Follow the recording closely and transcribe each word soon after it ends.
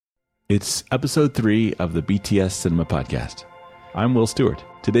It's episode 3 of the BTS Cinema Podcast. I'm Will Stewart.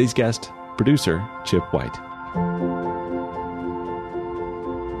 Today's guest, producer Chip White.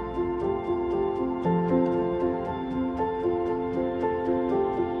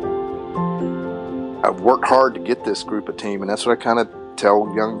 I've worked hard to get this group of team, and that's what I kind of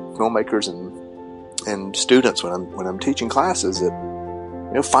tell young filmmakers and students when I'm teaching classes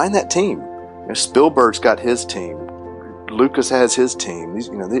that find that team. Spielberg's got his team. Lucas has his team.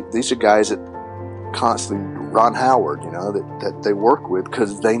 These are guys that constantly, Ron Howard, that they work with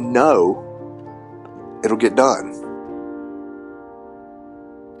because they know it'll get done.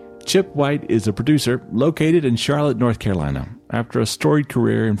 Chip White is a producer located in Charlotte, North Carolina. After a storied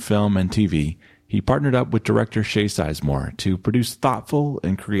career in film and TV, he partnered up with director Shay Sizemore to produce thoughtful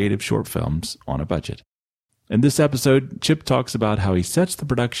and creative short films on a budget. In this episode, Chip talks about how he sets the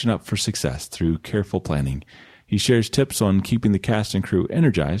production up for success through careful planning. He shares tips on keeping the cast and crew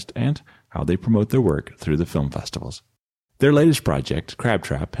energized and how they promote their work through the film festivals. Their latest project, Crab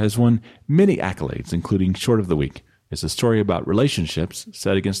Trap, has won many accolades, including Short of the Week. It's a story about relationships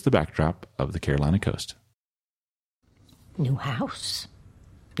set against the backdrop of the Carolina coast. New house,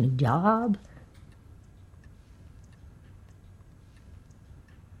 new job.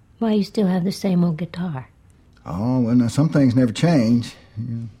 Why you still have the same old guitar? Oh, well, now some things never change.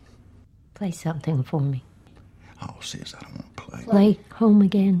 Yeah. Play something for me. Oh, sis, I don't want to play. Play Home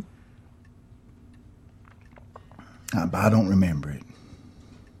Again. I don't remember it.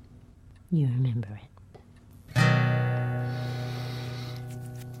 You remember it.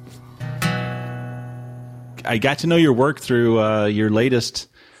 I got to know your work through your latest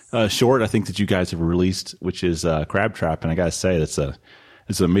short, I think, that you guys have released, which is Crab Trap, and I got to say, it's an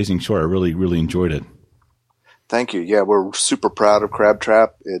amazing short. I really, really enjoyed it. Thank you. Yeah, we're super proud of Crab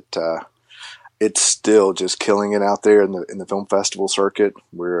Trap. It's still just killing it out there in the film festival circuit.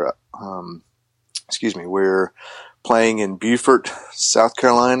 We're playing in Beaufort, South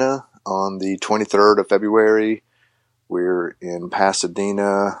Carolina on the 23rd of February. We're in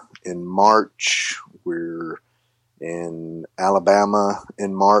Pasadena in March. We're in Alabama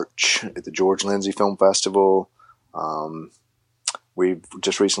in March at the George Lindsay Film Festival. We've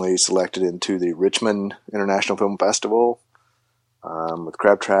just recently selected into the Richmond International Film Festival with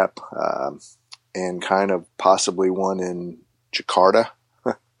Crab Trap, and kind of possibly one in Jakarta,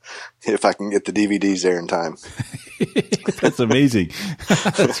 if I can get the DVDs there in time. That's amazing.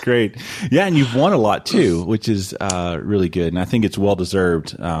 That's great. Yeah, and you've won a lot too, which is really good, and I think it's well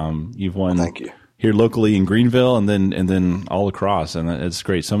deserved. You've won. Thank you. Here locally in Greenville, and then all across, and it's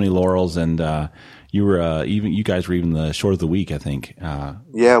great. So many laurels, and you guys were even the Short of the Week, I think.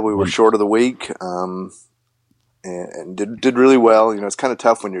 Yeah, we were Short of the Week, and did really well. It's kind of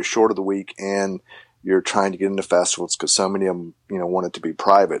tough when you're Short of the Week and you're trying to get into festivals because so many of them, want it to be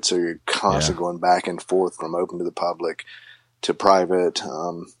private. So you're constantly going back and forth from open to the public to private.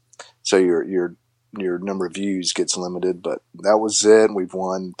 So your number of views gets limited, but that was it. We've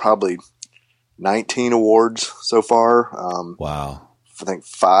won probably 19 awards so far. Wow. I think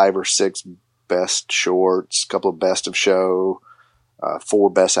 5 or 6 best shorts, a couple of best of show, 4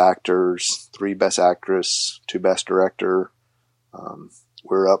 best actors, 3 best actress, 2 best director.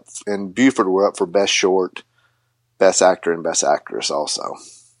 We're up in Beaufort. We're up for best short, best actor, and best actress also.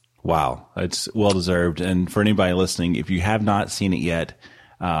 Wow. It's well deserved. And for anybody listening, if you have not seen it yet,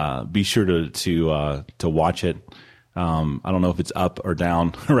 be sure to watch it. I don't know if it's up or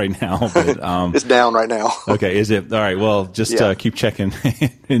down right now, but it's down right now. Okay, is it? All right. Well, just keep checking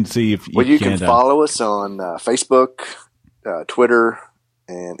and see if you can follow us on Facebook, Twitter,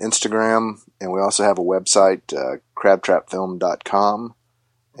 and Instagram, and we also have a website, crabtrapfilm.com.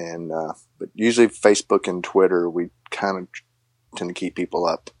 And but usually Facebook and Twitter, we kind of tend to keep people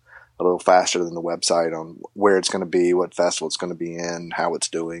up a little faster than the website on where it's going to be, what festival it's going to be in, how it's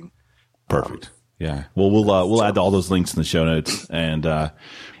doing. Perfect. Yeah. Well, we'll add all those links in the show notes, and I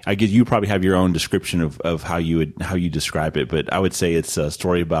guess you probably have your own description of how you describe it, but I would say it's a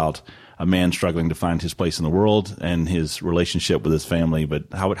story about a man struggling to find his place in the world and his relationship with his family. But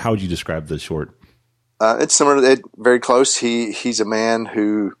how would you describe the short? It's similar. Very close. He's a man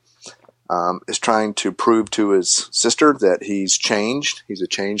who is trying to prove to his sister that he's changed. He's a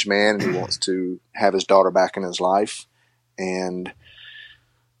changed man, and he wants to have his daughter back in his life. And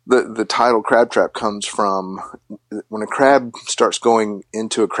the title Crab Trap comes from when a crab starts going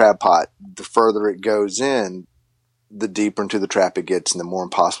into a crab pot, the further it goes in, the deeper into the trap it gets and the more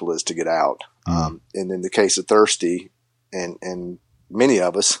impossible it is to get out. And in the case of Thirsty and many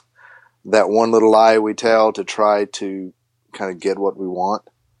of us, that one little lie we tell to try to kind of get what we want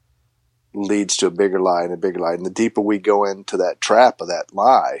leads to a bigger lie and a bigger lie. And the deeper we go into that trap of that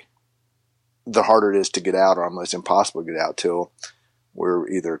lie, the harder it is to get out, or almost impossible to get out till we're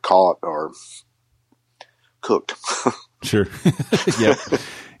either caught or cooked. Sure. Yep.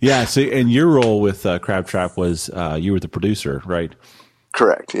 Yeah. So, and your role with Crab Trap was you were the producer, right?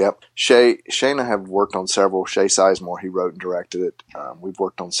 Correct. Yep. Shay and I have worked on several. Shay Sizemore, he wrote and directed it. We've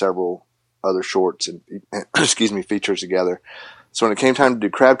worked on several other shorts and features together. So when it came time to do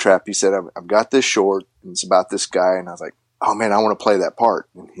Crab Trap, he said, I've got this short and it's about this guy. And I was like, oh man, I want to play that part.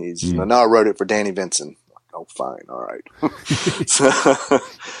 And he's, no, I wrote it for Danny Vinson. Like, oh, fine. All right.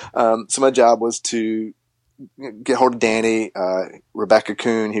 So my job was to get hold of Danny, Rebecca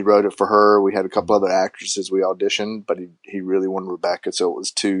Kuhn. He wrote it for her. We had a couple other actresses we auditioned, but he really wanted Rebecca. So it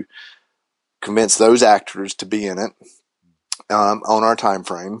was to convince those actors to be in it, on our time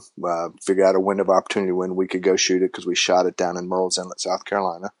frame, figure out a window of opportunity when we could go shoot it, because we shot it down in Murrells Inlet, South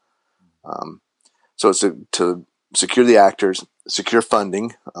Carolina. So it's to secure the actors, secure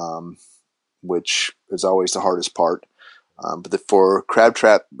funding, which is always the hardest part. But for Crab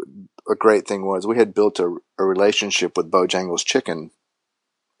Trap, a great thing was we had built a relationship with Bojangles Chicken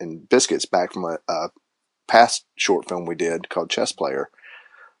and Biscuits back from a past short film we did called Chess Player.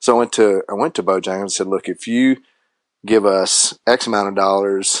 So I went to Bojangles and said, look, if you give us X amount of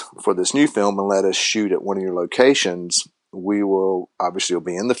dollars for this new film and let us shoot at one of your locations, we will obviously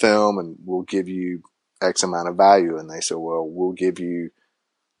be in the film and we'll give you X amount of value. And they said, well, we'll give you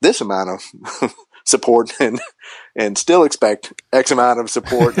this amount of support and still expect X amount of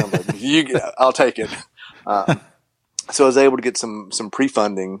support. And I'm like, I'll take it. So I was able to get some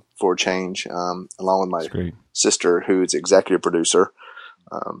pre-funding for a change, along with my sister, who's executive producer.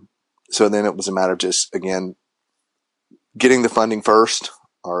 So then it was a matter of just, again, getting the funding first,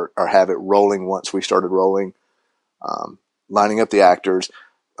 or have it rolling once we started rolling, lining up the actors.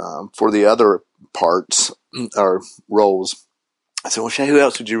 For the other parts or roles, I said, well, Shay, who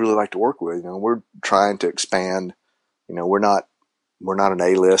else would you really like to work with? We're trying to expand. We're not an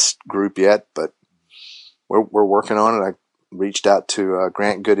A-list group yet, but we're working on it. I reached out to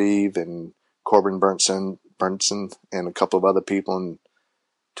Grant Goodeve and Corbin Burnson and a couple of other people, and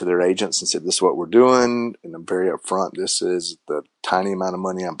to their agents, and said, this is what we're doing. And I'm very upfront. This is the tiny amount of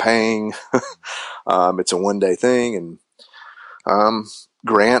money I'm paying. It's a one-day thing. And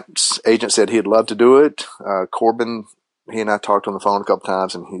Grant's agent said he'd love to do it. Corbin, he and I talked on the phone a couple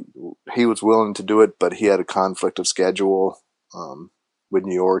times, and he was willing to do it, but he had a conflict of schedule with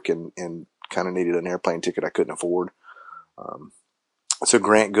New York and kind of needed an airplane ticket I couldn't afford. So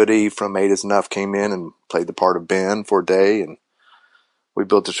Grant Goodeve from Eight Is Enough came in and played the part of Ben for a day, and we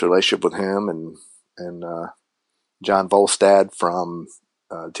built this relationship with him and John Volstad from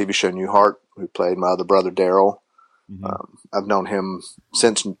TV show Newhart, who played my other brother Daryl. Mm-hmm. I've known him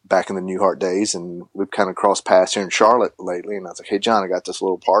since back in the Newhart days, and we've kind of crossed paths here in Charlotte lately. And I was like, hey, John, I got this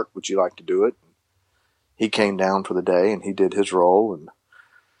little part. Would you like to do it? He came down for the day and he did his role. And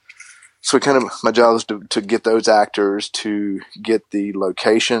so my job was to get those actors, to get the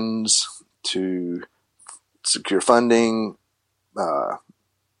locations, to secure funding,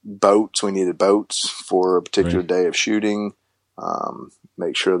 boats. We needed boats for a particular day of shooting.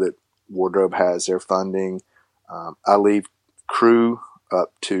 Make sure that wardrobe has their funding. I leave crew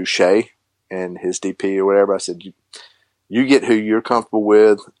up to Shay and his DP or whatever. I said, you get who you're comfortable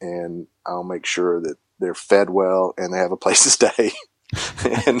with, and I'll make sure that they're fed well and they have a place to stay.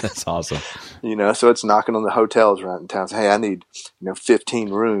 And that's awesome. So it's knocking on the hotels around in town. Say, hey, I need 15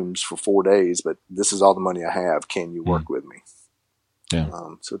 rooms for 4 days, but this is all the money I have. Can you work with me? Yeah.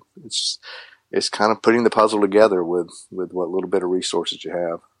 So it's kind of putting the puzzle together with what little bit of resources you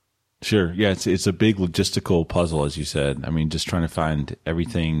have. Sure. Yeah. It's a big logistical puzzle, as you said. I mean, just trying to find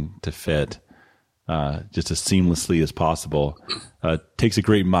everything to fit, just as seamlessly as possible. Takes a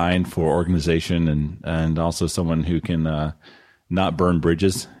great mind for organization and also someone who can, not burn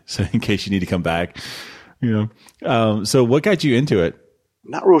bridges. So in case you need to come back, so what got you into it?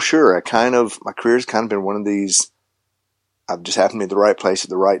 Not real sure. My career's kind of been one of these, I've just happened to be at the right place at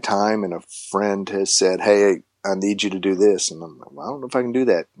the right time. And a friend has said, hey, I need you to do this. And I'm like, well, I don't know if I can do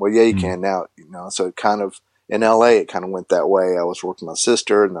that. Well, yeah, you can now, so it kind of, in LA, it kind of went that way. I was working with my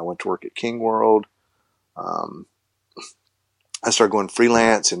sister and I went to work at King World. I started going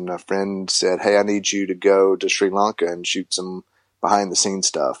freelance, and a friend said, hey, I need you to go to Sri Lanka and shoot some behind the scenes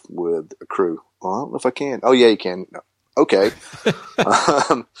stuff with a crew. Well, I don't know if I can. Oh yeah, you can. No. Okay.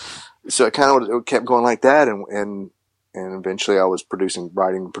 So it kind of kept going like that. And eventually I was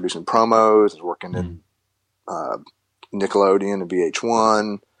writing and producing promos. I was working in, Nickelodeon and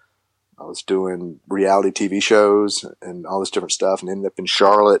VH1. I was doing reality TV shows and all this different stuff, and ended up in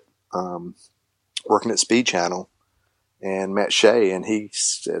Charlotte, working at Speed Channel, and met Shay, and he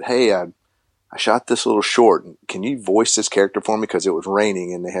said, hey, I shot this little short. Can you voice this character for me? Because it was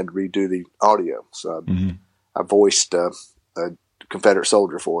raining and they had to redo the audio. So I voiced a Confederate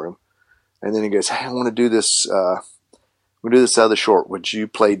soldier for him. And then he goes, hey, I want to do this. We'll do this other short. Would you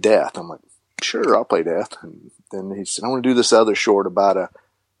play Death? I'm like, sure, I'll play Death. And then he said, I want to do this other short about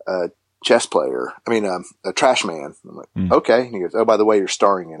a chess player. A trash man. I'm like, okay. And he goes, oh, by the way, you're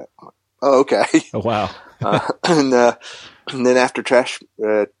starring in it. I'm like, oh, okay. Oh, wow. And then after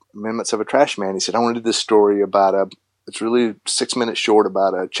Amendments of a Trash Man, he said, I want to do this story about it's really 6-minute short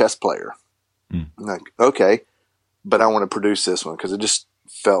about a chess player. I'm like, okay, but I want to produce this one because it just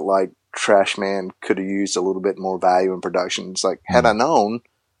felt like Trash Man could have used a little bit more value in production. It's like, had I known,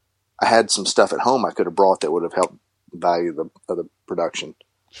 I had some stuff at home I could have brought that would have helped value the production.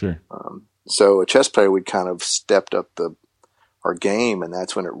 Sure. So a chess player, we kind of stepped up our game, and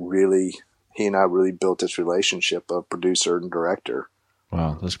that's when he and I really built this relationship of producer and director.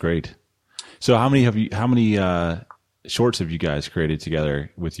 Wow, that's great. So how many shorts have you guys created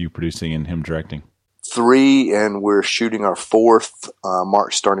together with you producing and him directing? 3, and we're shooting our 4th,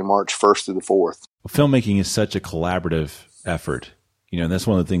 starting March 1st through the 4th. Filmmaking is such a collaborative effort. And that's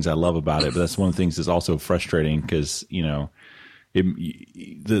one of the things I love about it, but that's one of the things that's also frustrating because, the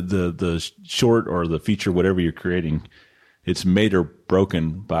short or the feature, whatever you're creating, it's made or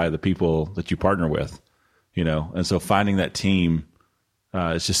broken by the people that you partner with, and so finding that team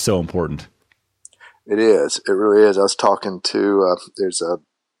is just so important. It is. It really is. I was talking to, there's a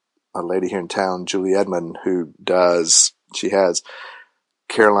lady here in town, Julie Edmond, she has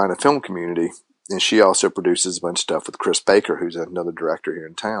Carolina Film Community, and she also produces a bunch of stuff with Chris Baker, who's another director here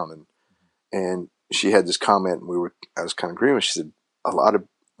in town. And she had this comment, and I was kind of agreeing with. She said,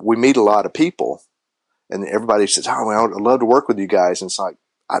 we meet a lot of people, and everybody says, oh, well, I'd love to work with you guys. And it's like,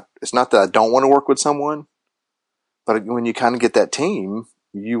 it's not that I don't want to work with someone, but when you kind of get that team,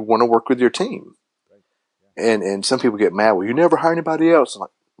 you want to work with your team. And some people get mad. Well, you never hire anybody else. I'm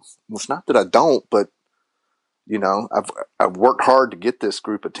like, well, it's not that I don't, but I've worked hard to get this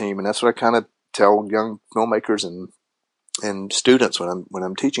group of team, and that's what I kind of tell young filmmakers and students when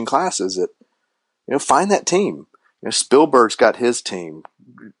I'm teaching classes that find that team. Spielberg's got his team.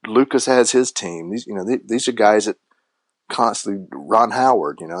 Lucas has his team. These are guys that constantly, Ron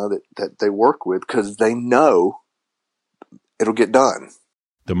Howard, that they work with because they know it'll get done.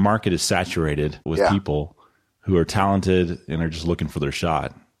 The market is saturated with people who are talented and are just looking for their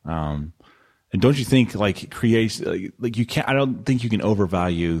shot. And don't you think you can't, I don't think you can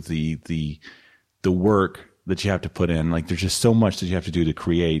overvalue the work that you have to put in. Like there's just so much that you have to do to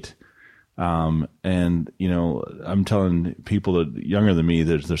create. And I'm telling people that younger than me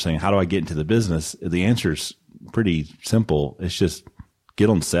that they're saying, how do I get into the business? The answer is pretty simple. It's just get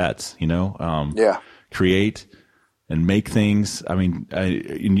on sets, create and make things.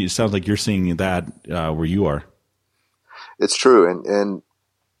 It sounds like you're seeing that where you are. It's true. And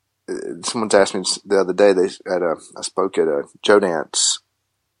someone's asked me the other day, I spoke at a Joe Dance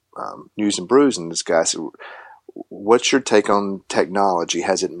News and Brews, and this guy said, what's your take on technology?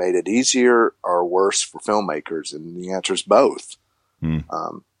 Has it made it easier or worse for filmmakers? And the answer is both.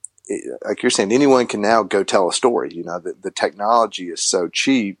 Like you're saying, anyone can now go tell a story. The technology is so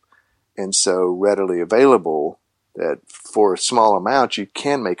cheap and so readily available that for a small amount, you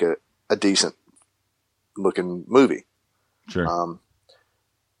can make a decent looking movie. Sure.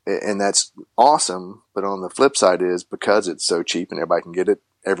 And that's awesome. But on the flip side is because it's so cheap and everybody can get it,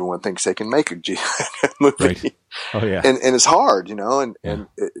 everyone thinks they can make a movie. Right. Oh yeah. And it's hard, and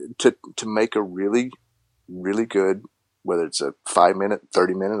to make a really, really good, whether it's a 5-minute,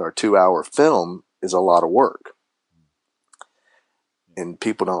 30-minute or 2-hour film is a lot of work. And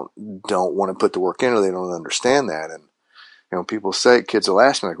people don't want to put the work in, or they don't understand that. And, people say, kids will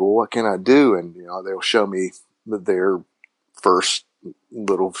ask me like, well, what can I do? And, they'll show me their first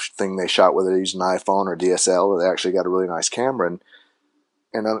little thing they shot, whether they use an iPhone or DSL, or they actually got a really nice camera.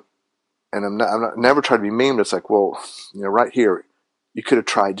 And I'm never trying to be mean, but it's like, well, right here, you could have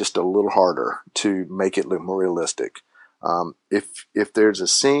tried just a little harder to make it look more realistic. If there's a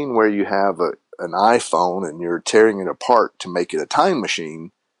scene where you have an iPhone and you're tearing it apart to make it a time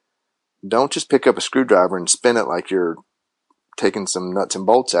machine, don't just pick up a screwdriver and spin it like you're taking some nuts and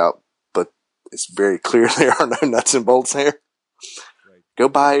bolts out, but it's very clear there are no nuts and bolts there. Right. Go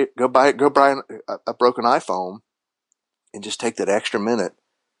buy a broken iPhone and just take that extra minute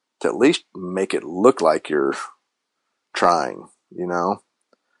to at least make it look like you're trying,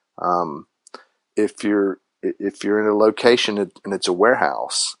 if you're in a location and it's a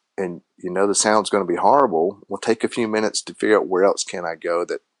warehouse and the sound's going to be horrible, well, take a few minutes to figure out where else can I go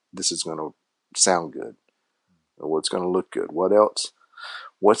that this is going to sound good or what's going to look good. What else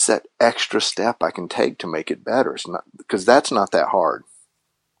what's that extra step I can take to make it better? It's not, because that's not that hard.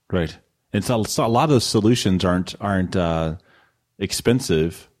 Right. And so a lot of those solutions aren't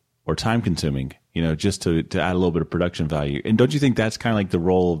expensive or time consuming, just to add a little bit of production value. And don't you think that's kind of like the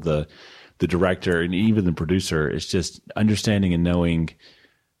role of the director and even the producer, is just understanding and knowing,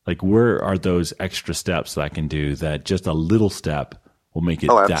 like, where are those extra steps that I can do that just a little step will make it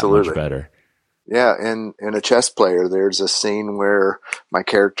that much better? Yeah, in A Chess Player, there's a scene where my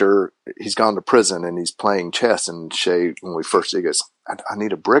character, he's gone to prison and he's playing chess, and Shay, when we first see, he goes, I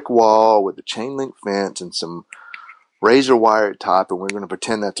need a brick wall with a chain link fence and some razor wire at top, and we're going to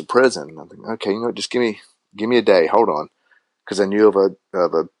pretend that's a prison. I'm thinking, okay, just give me a day, hold on, because I knew of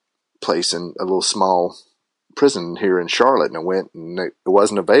a place in a little small prison here in Charlotte, and I went, and it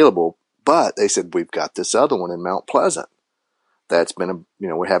wasn't available, but they said, we've got this other one in Mount Pleasant. That's been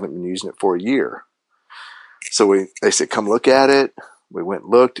we haven't been using it for a year. So they said, come look at it. We went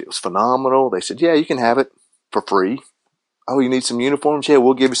and looked. It was phenomenal. They said, yeah, you can have it for free. Oh, you need some uniforms? Yeah,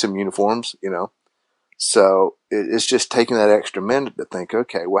 we'll give you some uniforms, So it's just taking that extra minute to think,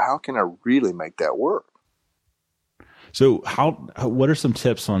 okay, well, how can I really make that work? So what are some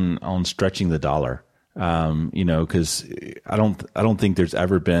tips on stretching the dollar? Because I don't think there's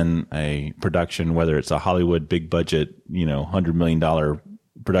ever been a production, whether it's a Hollywood big budget, $100 million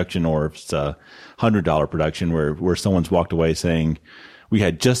production, or if it's a $100 production where someone's walked away saying, we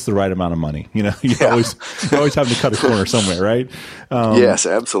had just the right amount of money. You always have to cut a corner somewhere, right? Yes,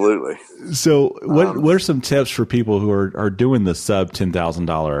 absolutely. So what are some tips for people who are doing the sub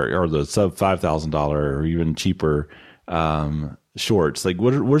 $10,000 or the sub $5,000 or even cheaper shorts? Like,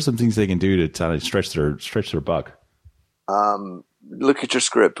 what are some things they can do to kind of stretch their buck? Look at your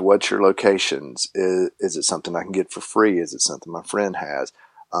script. What's your locations? Is it something I can get for free? Is it something my friend has?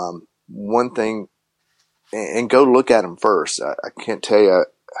 One thing, and go look at them first. I can't tell you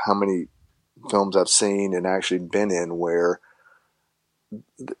how many films I've seen and actually been in where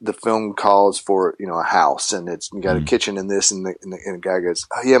the film calls for, a house, and you got a kitchen in this, and the guy goes,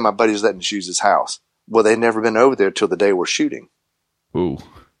 oh yeah, my buddy's letting us use his house. Well, they'd never been over there till the day we're shooting. Ooh.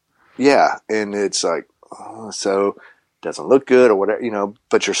 Yeah. And it's like, so it doesn't look good or whatever,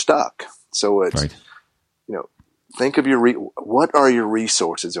 but you're stuck. So it's, right. Think of what are your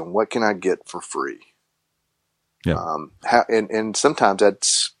resources and what can I get for free? Yeah. And sometimes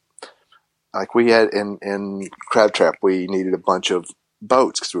that's like we had in Crab Trap, we needed a bunch of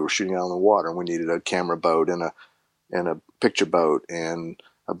boats because we were shooting out on the water, and we needed a camera boat and a picture boat and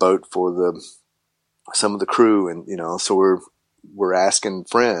a boat for some of the crew. And, so we're asking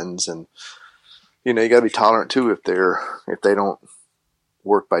friends, and, you got to be tolerant too if they don't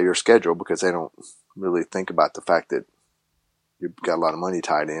work by your schedule, because they don't really think about the fact that you've got a lot of money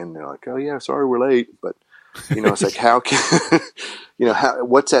tied in. They're like, oh yeah, sorry we're late. But, it's like, how can,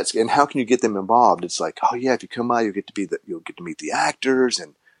 what's that? And how can you get them involved? It's like, oh yeah, if you come by, you'll get to meet the actors,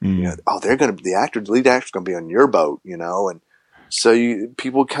 and, the lead actor's going to be on your boat, and so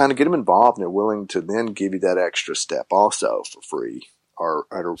people kind of get them involved, and they're willing to then give you that extra step also for free or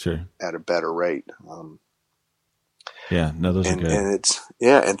at a better rate. Yeah, no, those are good. And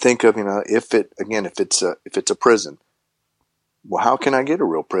and think of, if it's a prison, well, how can I get a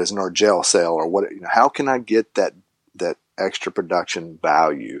real prison or jail cell or what? How can I get that extra production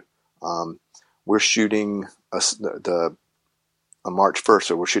value? We're shooting a March 1st,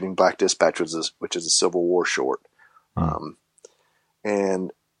 so we're shooting Black Dispatch, which is a Civil War short.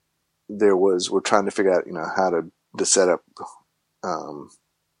 And we're trying to figure out, how to set up a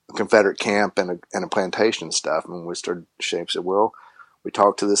Confederate camp and a plantation and stuff. And we started, Shane said, well, we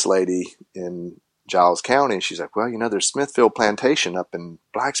talked to this lady in Giles County, and she's like, well, there's Smithfield Plantation up in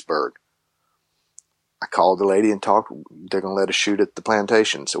Blacksburg. I called the lady and talked. They're going to let us shoot at the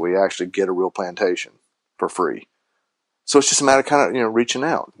plantation. So we actually get a real plantation for free. So it's just a matter of kind of, reaching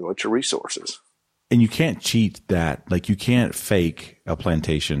out. What's your resources? And you can't cheat that. Like, you can't fake a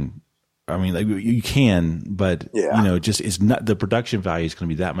plantation. I mean, like, you can, but just it's not, the production value is going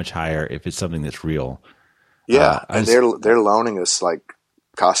to be that much higher if it's something that's real. Yeah, and they're loaning us like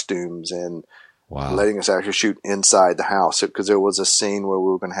costumes and letting us actually shoot inside the house, because there was a scene where we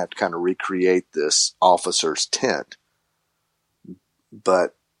were going to have to kind of recreate this officer's tent.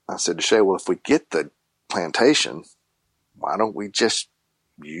 But I said to Shay, well, if we get the plantation, why don't we just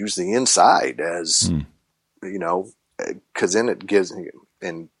use the inside as, because then it gives,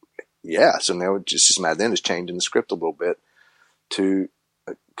 and so now it's just a matter then is changing the script a little bit to,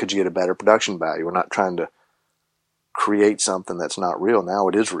 could you get a better production value? We're not trying to create something that's not real. Now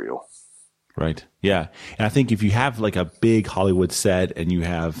it is real. Right. Yeah. And I think if you have like a big Hollywood set and you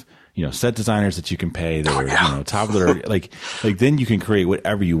have, set designers that you can pay that are, top of their, like then you can create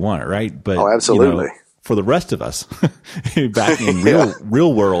whatever you want, right? But absolutely. For the rest of us back in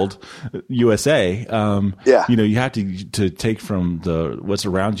real world USA, you have to take from what's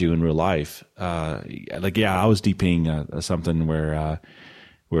around you in real life. I was DPing something where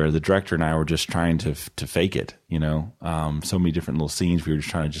the director and I were just trying to fake it, so many different little scenes. We were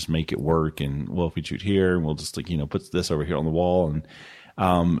just trying to just make it work. And if we shoot here, and we'll just put this over here on the wall. And,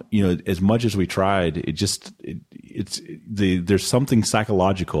 as much as we tried, there's something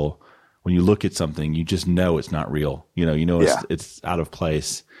psychological when you look at something, you just know it's not real. It's out of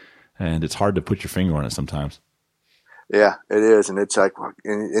place, and it's hard to put your finger on it sometimes. Yeah, it is. And it's like,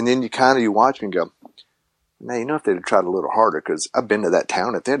 and then you watch me and go, now, if they'd have tried a little harder, because I've been to that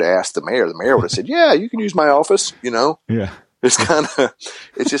town. If they'd asked the mayor would have said, yeah, you can use my office, Yeah. It's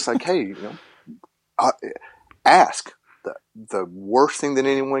it's just like, hey, ask. The worst thing that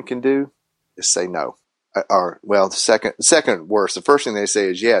anyone can do is say no. The second worst. The first thing they say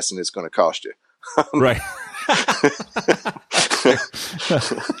is yes, and it's going to cost you. Right.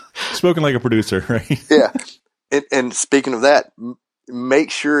 Spoken like a producer, right? Yeah. And speaking of that,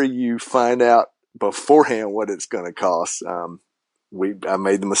 make sure you find out beforehand what it's going to cost. I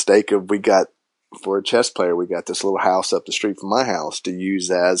made the mistake of for a chess player, we got this little house up the street from my house to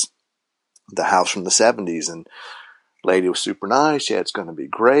use as the house from the 70s. And lady was super nice. Yeah, it's going to be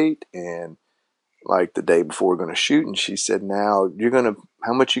great. And like the day before we're going to shoot, and she said, now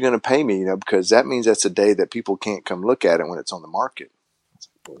how much you going to pay me? Because that means that's a day that people can't come look at it when it's on the market.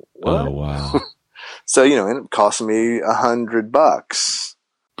 What? Oh, wow. So, it ended up costing me $100,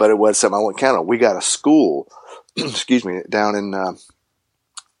 but it was something I wouldn't count on. We got a school, excuse me, down in,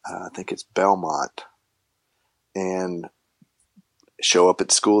 I think it's Belmont, and show up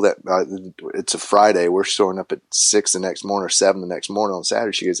at school it's a Friday. We're showing up at 6 the next morning or 7 the next morning on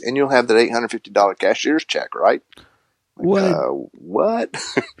Saturday. She goes, and you'll have that $850 cashier's check, right? What?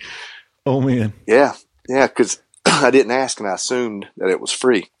 Oh man. Yeah. Cause I didn't ask, and I assumed that it was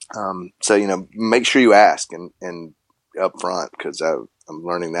free. So, make sure you ask and up front, cause I'm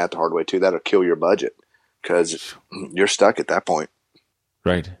learning that the hard way too. That'll kill your budget, cause you're stuck at that point.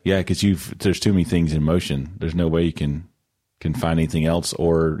 Right. Yeah. Cause there's too many things in motion. There's no way you can find anything else,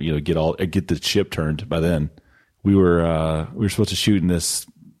 or get the ship turned by then. We were supposed to shoot in this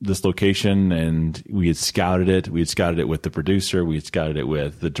location, and we had scouted it. We had scouted it with the producer. We had scouted it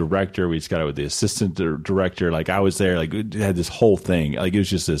with the director. We had scouted it with the assistant director. Like, I was there. Like, it had this whole thing. Like, it was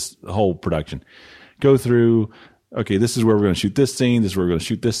just this whole production. Go through. Okay, this is where we're going to shoot this scene. This is where we're going to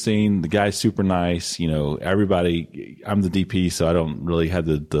shoot this scene. The guy's super nice. Everybody, I'm the DP, so I don't really have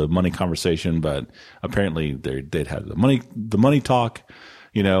the money conversation, but apparently they'd have the money talk,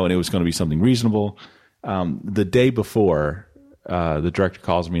 and it was going to be something reasonable. The day before, the director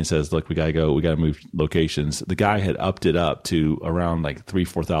calls me and says, look, we got to move locations. The guy had upped it up to around like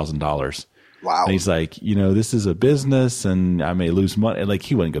 $3,000-$4,000. Wow. And he's like, this is a business, and I may lose money. Like,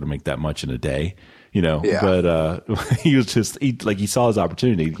 he wasn't going to make that much in a day. But he was he saw his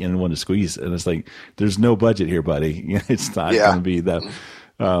opportunity and wanted to squeeze. And it's like, there's no budget here, buddy. It's not going to be that.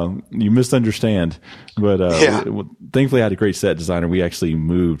 You misunderstand. But thankfully, I had a great set designer. We actually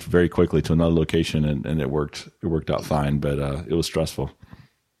moved very quickly to another location, and it worked. It worked out fine, but it was stressful.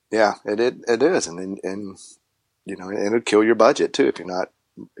 Yeah, it is, and it'll kill your budget too if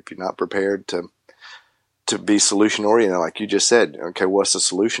you're not prepared to be solution oriented, like you just said. Okay, what's the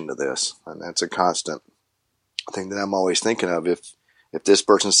solution to this? And that's a constant thing that I'm always thinking of. If this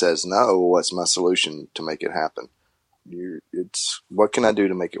person says no, what's my solution to make it happen? It's what can I do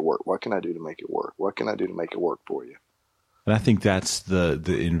to make it work? What can I do to make it work? What can I do to make it work for you? And I think that's the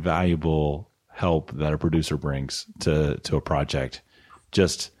invaluable help that a producer brings to a project.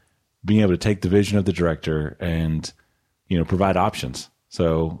 Just being able to take the vision of the director and provide options.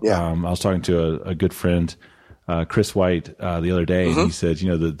 So I was talking to a good friend, Chris White, the other day, and he said, he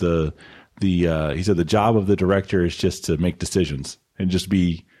said the job of the director is just to make decisions and just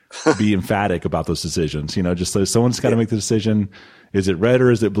be emphatic about those decisions. Just so someone's got to make the decision. Is it red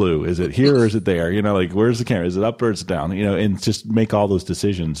or is it blue? Is it here or is it there? Like, where's the camera? Is it up or is it down? And just make all those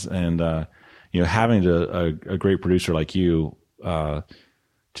decisions. And having a great producer like you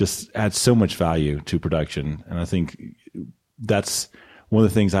just adds so much value to production. And I think that's one of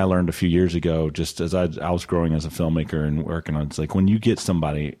the things I learned a few years ago, just as I was growing as a filmmaker and working on, it's like when you get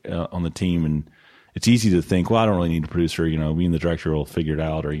somebody on the team, and it's easy to think, well, I don't really need a producer, me and the director will figure it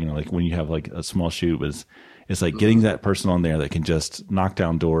out. Or, like when you have like a small shoot, but it's like getting that person on there that can just knock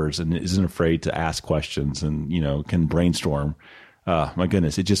down doors and isn't afraid to ask questions and, can brainstorm. My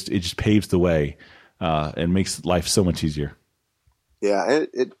goodness, it just paves the way and makes life so much easier. Yeah.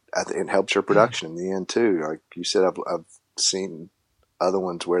 I think it helps your production in the end too. Like you said, I've seen other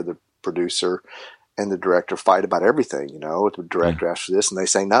ones where the producer and the director fight about everything. You know, the director asks for this and they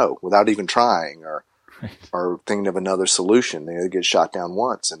say no without even trying, or thinking of another solution. They get shot down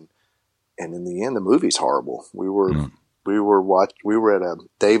once, and in the end, the movie's horrible. We were at a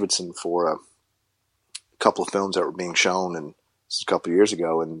Davidson for a couple of films that were being shown, and this was a couple of years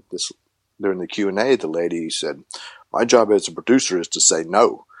ago. And during the Q&A, the lady said, "My job as a producer is to say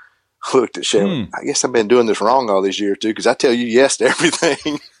no." I looked at Shay. I guess I've been doing this wrong all these years too, because I tell you yes to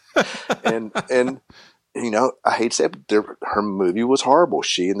everything. and you know, I hate to say it, but her movie was horrible.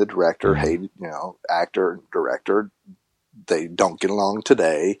 She and the director hated, you know, actor and director. They don't get along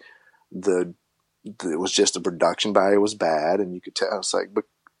today. It was just the production value was bad, and you could tell. It's like,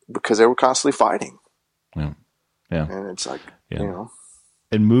 because they were constantly fighting. Yeah. And it's like, you know,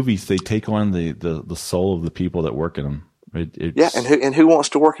 in movies they take on the soul of the people that work in them. And who wants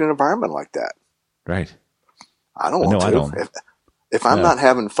to work in an environment like that? Right. I don't want to. I don't. If I'm not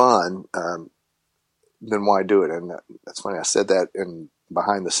having fun, then why do it? And that's funny. I said that in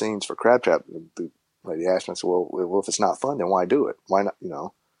behind the scenes for Crab Trap. The lady asked me, I said, well, if it's not fun, then why do it? Why not? You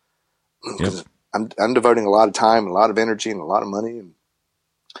know, because I'm devoting a lot of time, a lot of energy, and a lot of money,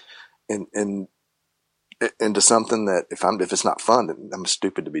 and into something that if it's not fun, then I'm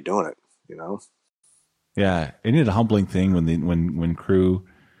stupid to be doing it. You know. Yeah, isn't it a humbling thing when crew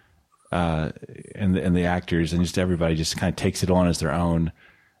and the actors and just everybody just kind of takes it on as their own,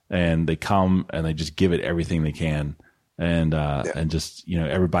 and they come and they just give it everything they can, and just, you know,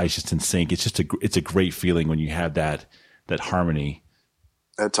 everybody's just in sync. It's it's a great feeling when you have that harmony.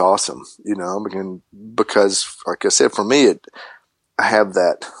 That's awesome, you know, because like I said, for me, I have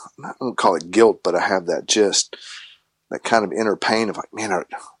that, I don't call it guilt, but I have that kind of inner pain of like, man,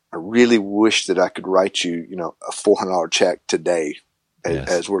 I really wish that I could write you, you know, a $400 check today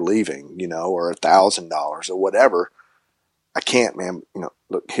as we're leaving, you know, or $1,000 or whatever. I can't, man. You know,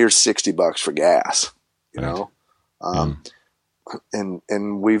 look, here's $60 for gas, you know?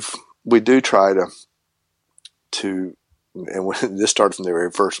 And we do try to, and this started from the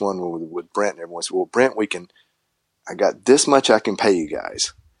very first one with Brent, and everyone said, well, Brent, I got this much I can pay you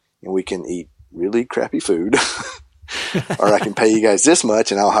guys, and we can eat really crappy food. Or I can pay you guys this much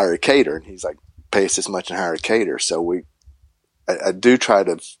and I'll hire a caterer. And he's like, pay us this much and hire a caterer. So I do try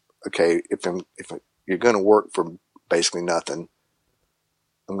to, okay, if you're going to work for basically nothing,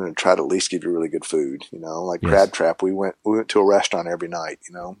 I'm going to try to at least give you really good food. You know, like Crab Trap, we went to a restaurant every night,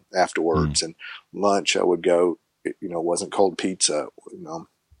 you know, afterwards, and lunch I would go, you know, it wasn't cold pizza, you know,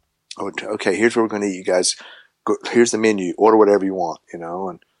 I would, okay, here's where we're going to eat, you guys. Here's the menu, order whatever you want, you know,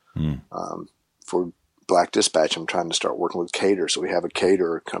 and, for Black Dispatch, I'm trying to start working with caterers, so we have a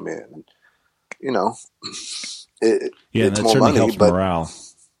caterer come in, and you know, it's more money, helps but morale.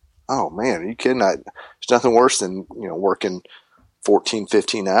 Oh man, are you kidding? There's nothing worse than, you know, working 14,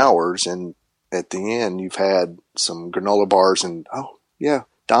 15 hours, and at the end you've had some granola bars, and oh yeah,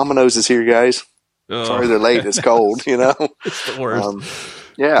 Domino's is here, guys. Sorry they're late. It's cold, you know. It's the worst.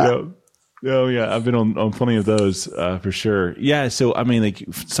 Yeah. Oh yeah, I've been on plenty of those for sure. Yeah, so I mean, like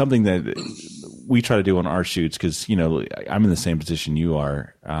something that we try to do on our shoots, because, you know, I'm in the same position you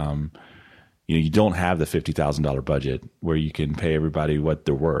are. You know, you don't have the $50,000 budget where you can pay everybody what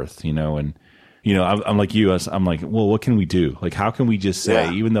they're worth, you know, and, you know, I'm like you, I'm like, well, what can we do? Like, how can we just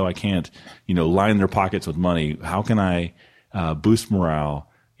say, even though I can't, you know, line their pockets with money, how can I boost morale?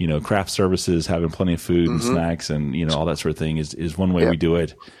 You know, craft services, having plenty of food and snacks and, you know, all that sort of thing is one way we do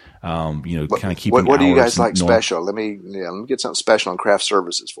it. You know, kind of keeping. What do you guys like special? Let me get something special on craft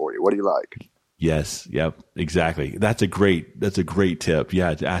services for you. What do you like? Yes. Yep. Exactly. That's a great tip.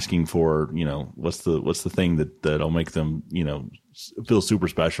 Yeah. Asking for, you know, what's the thing that'll make them, you know, feel super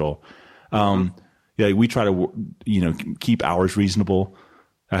special. Yeah. We try to, you know, keep hours reasonable.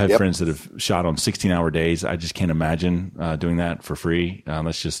 I have friends that have shot on 16-hour days. I just can't imagine doing that for free.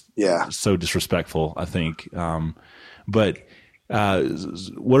 That's just so disrespectful, I think. But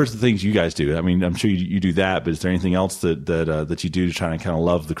what are the things you guys do? I mean, I'm sure you do that, but is there anything else that you do to try and kind of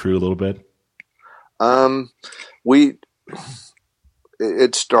love the crew a little bit?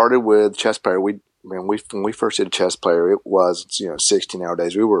 It started with Chess Player. When we first did Chess Player, it was, you know, 16-hour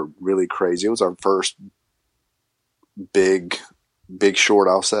days. We were really crazy. It was our first big short,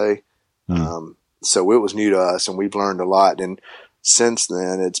 I'll say. So it was new to us, and we've learned a lot. And since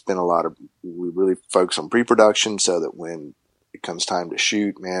then, it's been we really focus on pre-production so that when it comes time to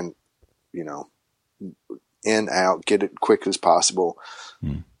shoot, man, you know, in, out, get it quick as possible.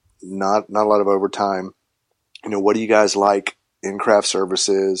 Not a lot of overtime. You know, what do you guys like in craft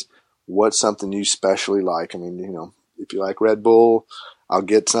services? What's something you specially like? I mean, you know, if you like Red Bull, I'll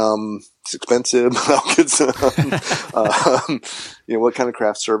get some. It's expensive. I'll get some. What kind of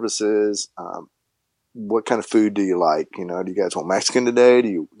craft services? What kind of food do you like? Do you guys want Mexican today? Do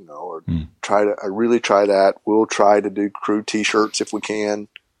you I really try that. We'll try to do crew t-shirts if we can.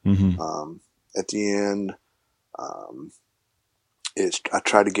 Mm-hmm. At the end, I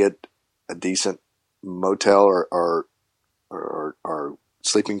try to get a decent motel or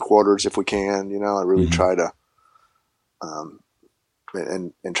sleeping quarters if we can. I really try to,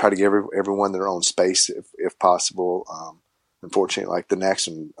 and try to give everyone their own space if possible. Unfortunately, like the next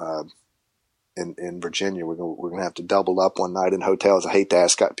one, in Virginia, we're going to have to double up one night in hotels. I hate to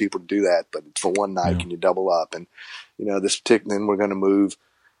ask people to do that, but for one night, can you double up? And, then we're going to move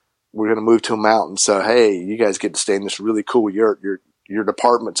to a mountain. So, hey, you guys get to stay in this really cool yurt. Your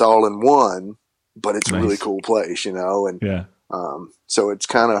department's all in one, but it's a really cool place, and, so it's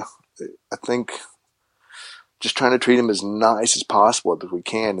kind of, I think, just trying to treat them as nice as possible that we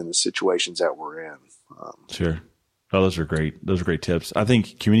can in the situations that we're in. Sure. Oh, those are great. Those are great tips. I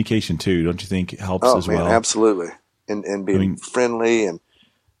think communication too, don't you think helps as well? Absolutely. And being friendly and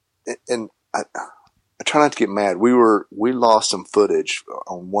I try not to get mad. We lost some footage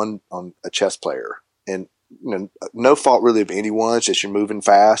on a chess player, and no fault really of anyone. It's just you're moving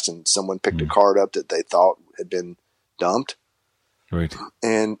fast and someone picked a card up that they thought had been dumped. Right.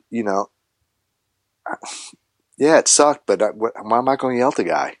 And, it sucked, but why am I going to yell at the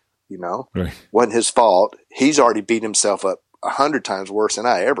guy? Right. Wasn't his fault. He's already beat himself up 100 times worse than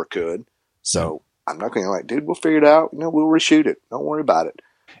I ever could. So I'm not going to dude, we'll figure it out. We'll reshoot it. Don't worry about it.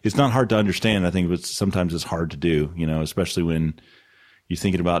 It's not hard to understand. I think, but sometimes it's hard to do, especially when you're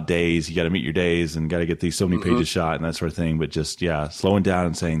thinking about days, you got to meet your days and got to get these so many pages shot and that sort of thing. But just, slowing down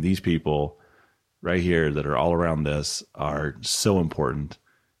and saying these people right here that are all around this are so important.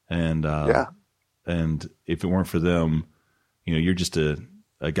 And, and if it weren't for them, you're just a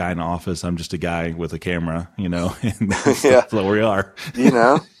guy in the office. I'm just a guy with a camera, and that's where we are.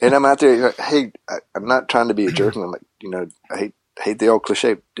 And I'm out there. Hey, I'm not trying to be a jerk. And I'm like, I hate the old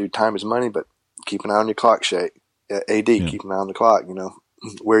cliche, dude, time is money, but keep an eye on your clock, Shay. AD, keep an eye on the clock.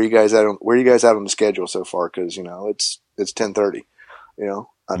 Where are you guys at on the schedule so far? Cause it's 10:30,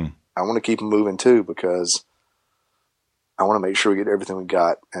 I want to keep them moving too, because I want to make sure we get everything we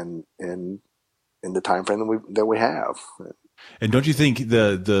got and in the time frame that we have. And don't you think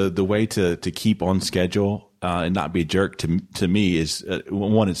the way to keep on schedule and not be a jerk to me is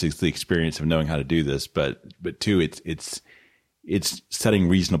one, it's the experience of knowing how to do this, but two, it's setting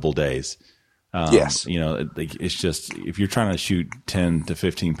reasonable days. Yes. It's just, if you're trying to shoot 10 to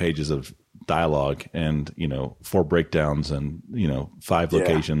 15 pages of dialogue and 4 breakdowns and 5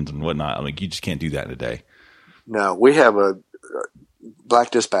 locations and whatnot, you just can't do that in a day. No, we have a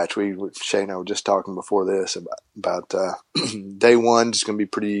Black Dispatch. Shay and I were just talking before this about day one is going to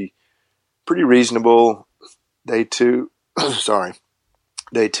be pretty reasonable. Day two,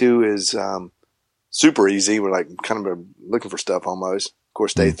 day two is super easy. We're kind of looking for stuff almost. Of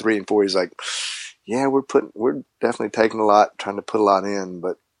course, day 3 and 4, he's like, yeah, we're definitely taking a lot, trying to put a lot in,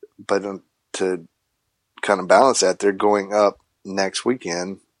 but to kind of balance that, they're going up next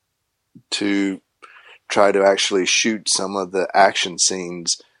weekend to try to actually shoot some of the action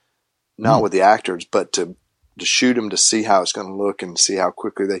scenes, not with the actors, but to shoot them to see how it's going to look and see how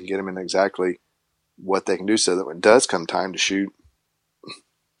quickly they can get them in exactly what they can do, so that when it does come time to shoot,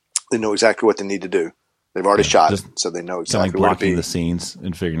 they know exactly what they need to do. They've already shot it, so they know exactly where to be. Blocking the scenes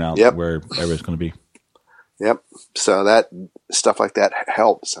and figuring out where everybody's going to be. Yep. So that stuff like that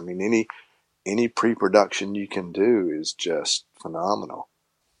helps. Any pre-production you can do is just phenomenal.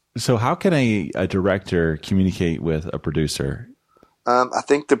 So how can a director communicate with a producer? I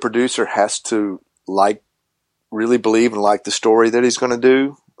think the producer has to really believe and like the story that he's going to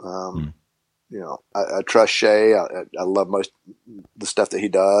do. I trust Shay. I love most of the stuff that he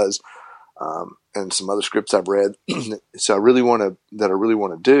does. And some other scripts I've read. So I really want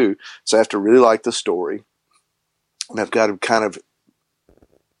to do. So I have to really like the story, and I've got to kind of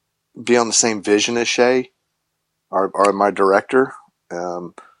be on the same vision as Shay, or my director,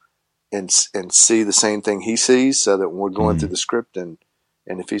 and see the same thing he sees, so that when we're going through the script, and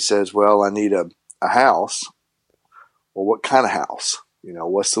if he says, well, I need a house, well, what kind of house?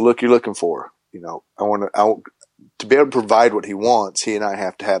 What's the look you're looking for? I want to be able to provide what he wants. He and I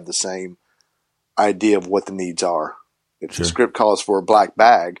have to have the same idea of what the needs are. If the script calls for a black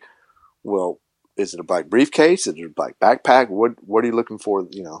bag, well, is it a black briefcase? Is it a black backpack? What are you looking for?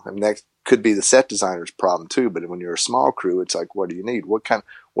 That could be the set designer's problem too. But when you're a small crew, it's like, what do you need? What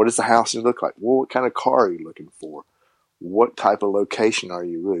does the house look like? Well, what kind of car are you looking for? What type of location are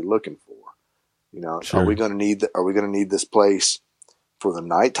you really looking for? Are we going to need this place for the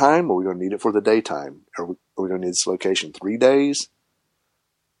nighttime? Or are we going to need it for the daytime? Are we going to need this location 3 days?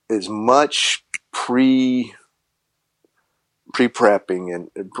 As much pre-prepping and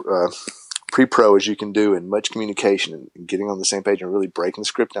pre-pro as you can do, and much communication and getting on the same page and really breaking the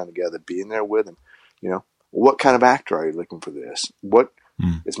script down together, being there with them. What kind of actor are you looking for this?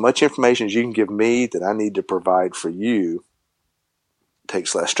 As much information as you can give me that I need to provide for you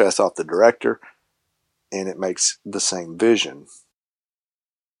takes less stress off the director, and it makes the same vision.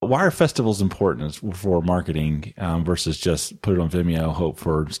 Why are festivals important for marketing versus just put it on Vimeo, hope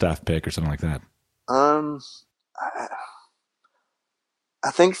for staff pick or something like that? I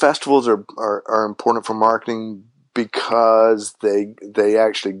think festivals are important for marketing because they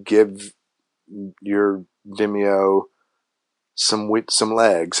actually give your Vimeo some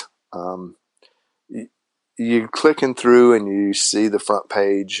legs. You clicking through and you see the front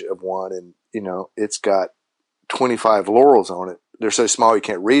page of one, and it's got 25 laurels on it. They're so small you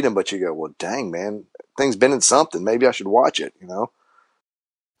can't read them, but you go, well, dang, man, thing's been in something. Maybe I should watch it.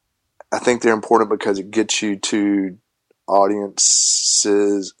 I think they're important because it gets you to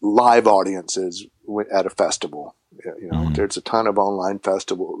live audiences at a festival. There's a ton of online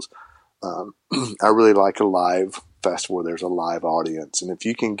festivals. I really like a live festival where there's a live audience. And if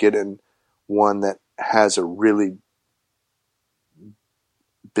you can get in one that has a really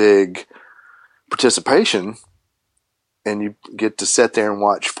big participation and you get to sit there and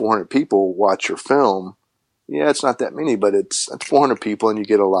watch 400 people watch your film, it's not that many, but it's 400 people and you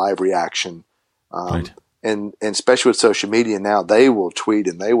get a live reaction. Right. And especially with social media now, they will tweet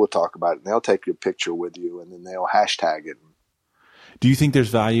and they will talk about it and they'll take your picture with you and then they'll hashtag it. Do you think there's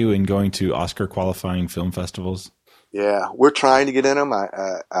value in going to Oscar qualifying film festivals? Yeah, we're trying to get in them.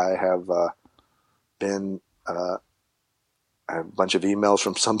 I have been I have a bunch of emails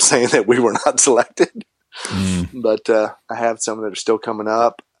from some saying that we were not selected, but I have some that are still coming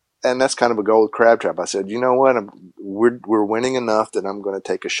up, and that's kind of a gold crab trap. I said, you know what, we're winning enough that I'm going to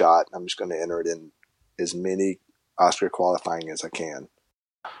take a shot. I'm just going to enter it in as many Oscar qualifying as I can.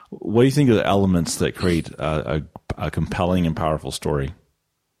 What do you think are the elements that create a compelling and powerful story?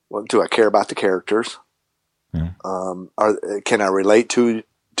 Well, do I care about the characters? Yeah. Can I relate to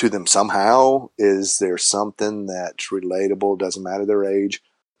them somehow? Is there something that's relatable? Doesn't matter their age.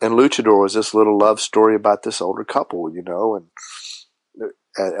 And Luchador was this little love story about this older couple, and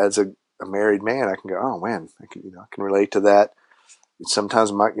as a married man, I can go, oh man, I can relate to that.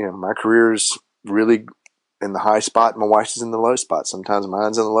 Sometimes my career's really in the high spot, my wife's is in the low spot. Sometimes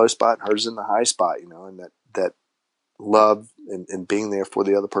mine's in the low spot, hers is in the high spot, and that love and being there for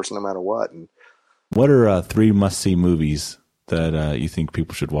the other person no matter what. And what are 3 must-see movies that you think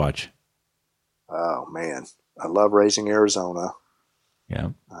people should watch? Oh man, I love Raising Arizona. Yeah,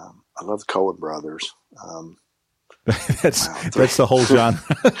 I love the Coen Brothers. That's the whole genre.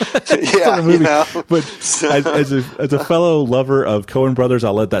 Yeah, But as a fellow lover of Coen Brothers,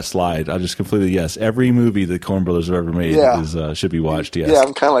 I'll let that slide. I'll just completely yes. Every movie the Coen Brothers have ever made should be watched. Yes. Yeah,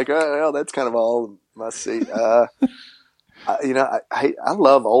 I'm kind of like, well, that's kind of all must see. I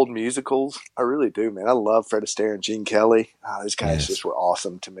love old musicals. I really do, man. I love Fred Astaire and Gene Kelly. Those guys just were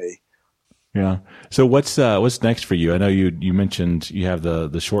awesome to me. Yeah. So what's next for you? I know you mentioned you have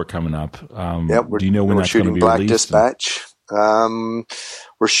the short coming up. Do you know when that's going to be Black released? Dispatch.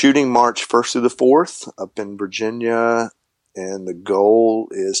 We're shooting March 1st through the 4th up in Virginia, and the goal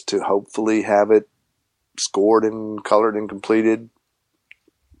is to hopefully have it scored and colored and completed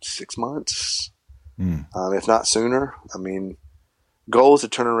 6 months, if not sooner. I mean, goal is to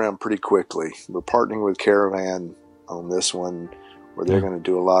turn around pretty quickly. We're partnering with Caravan on this one, where they're going to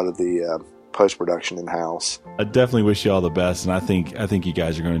do a lot of the post-production in-house. I definitely wish you all the best, and I think you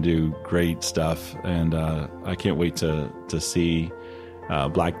guys are going to do great stuff, and I can't wait to see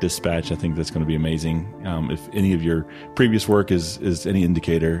Black Dispatch. I think that's going to be amazing. If any of your previous work is any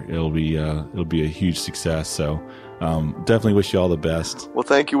indicator, it'll be a huge success. So definitely wish you all the best. Well,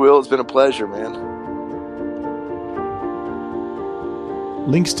 thank you, Will. It's been a pleasure, man.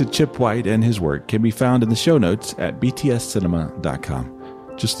 Links to Chip White and his work can be found in the show notes at btscinema.com.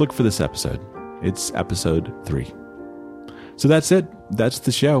 Just look for this episode. It's episode 3. So that's it. That's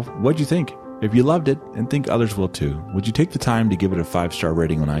the show. What'd you think? If you loved it and think others will too, would you take the time to give it a 5-star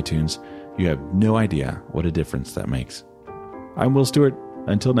rating on iTunes? You have no idea what a difference that makes. I'm Will Stewart.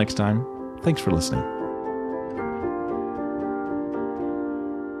 Until next time, thanks for listening.